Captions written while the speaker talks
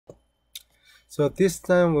So this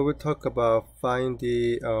time we will talk about find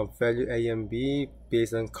the value a and b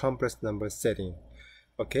based on complex number setting.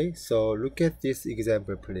 Okay, so look at this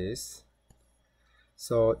example please.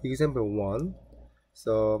 So example 1,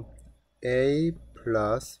 so a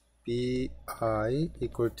plus bi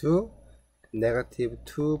equal to negative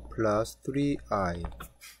 2 plus 3i.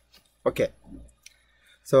 Okay,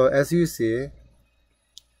 so as you see,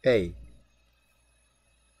 a,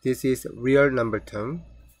 this is real number term.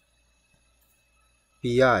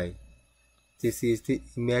 Bi, this is the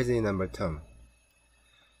imaginary number term.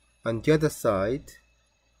 On the other side,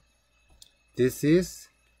 this is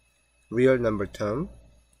real number term.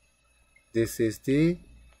 This is the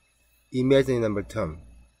imaginary number term.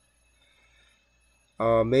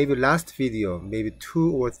 Maybe last video, maybe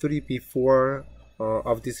 2 or 3 before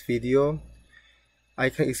of this video, I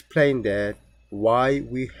can explain that why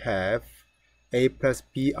we have a plus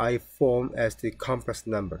bi form as the complex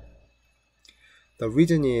number. The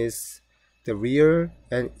reason is the real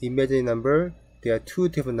and imaginary number, they are two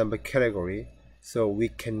different number category, so we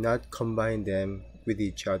cannot combine them with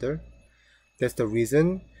each other. That's the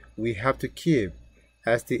reason we have to keep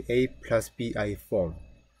as the a plus bi form.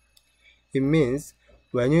 It means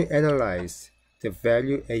when you analyze the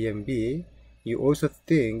value a and b, you also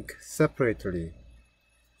think separately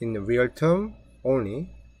in the real term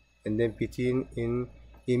only, and then between in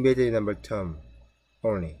imaginary number term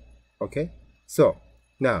only. Okay? So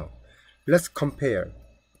now let's compare.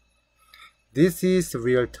 This is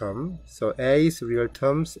real term, so a is real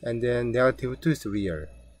terms, and then negative 2 is real,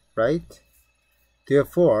 right?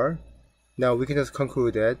 Therefore, now we can just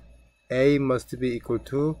conclude that a must be equal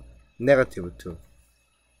to negative 2,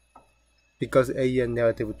 because a and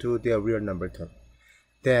negative 2, they are real number term.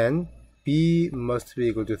 Then b must be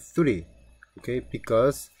equal to 3, okay,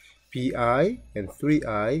 because bi and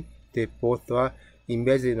 3i, they both are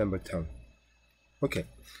imaginary number term. Okay,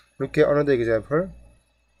 look at another example.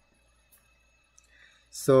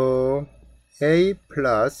 So a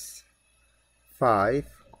plus 5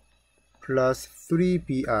 plus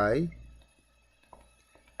 3bi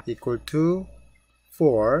equal to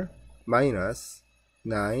 4 minus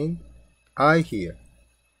 9i here.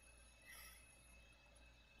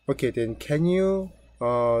 Okay, then can you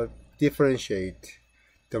differentiate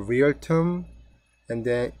the real term and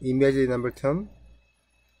then imaginary number term?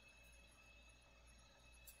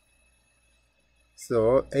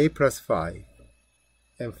 So a plus 5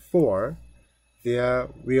 and 4, they are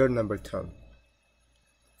real number term.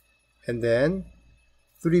 And then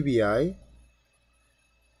 3bi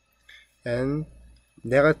and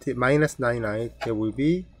negative minus 9i, they will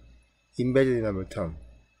be imaginary number term.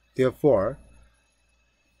 Therefore,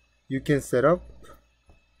 you can set up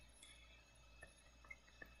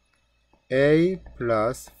a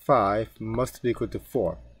plus 5 must be equal to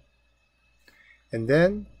 4. And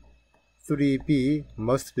then 3b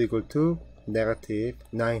must be equal to negative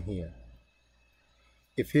 9 here.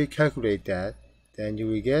 If you calculate that, then you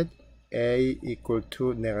will get a equal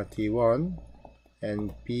to negative 1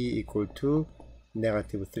 and b equal to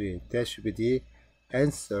negative 3. That should be the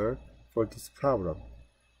answer for this problem.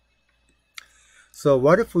 So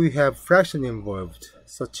what if we have fraction involved,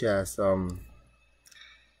 such as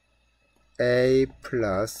a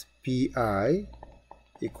plus bi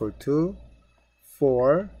equal to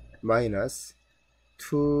 4 minus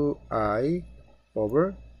 2i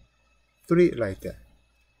over 3, like that.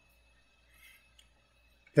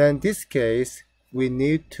 Then in this case, we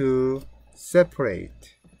need to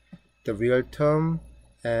separate the real term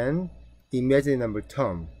and imaginary number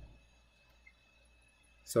term.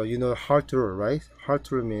 So you know heart rule, right?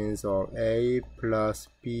 Heart rule means a plus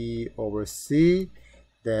b over c,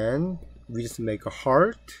 then we just make a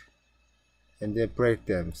heart and then break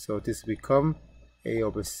them. So this become a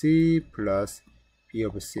over c plus b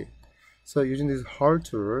over c. So using this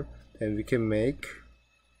heart rule, then we can make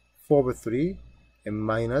 4 over 3 and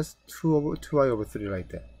minus 2i over 3, like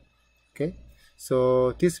that. Okay,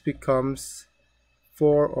 so this becomes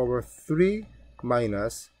 4 over 3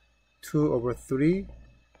 minus 2 over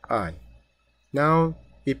 3i. Now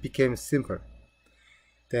it became simple.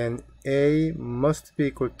 Then a must be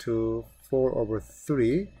equal to 4 over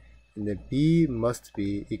 3, and then b must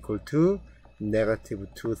be equal to negative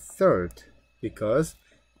 2/3, because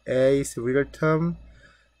a is real term,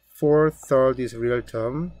 4/3 is real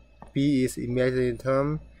term, b is imaginary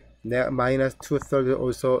term, minus 2/3 is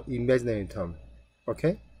also imaginary term.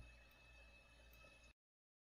 Okay,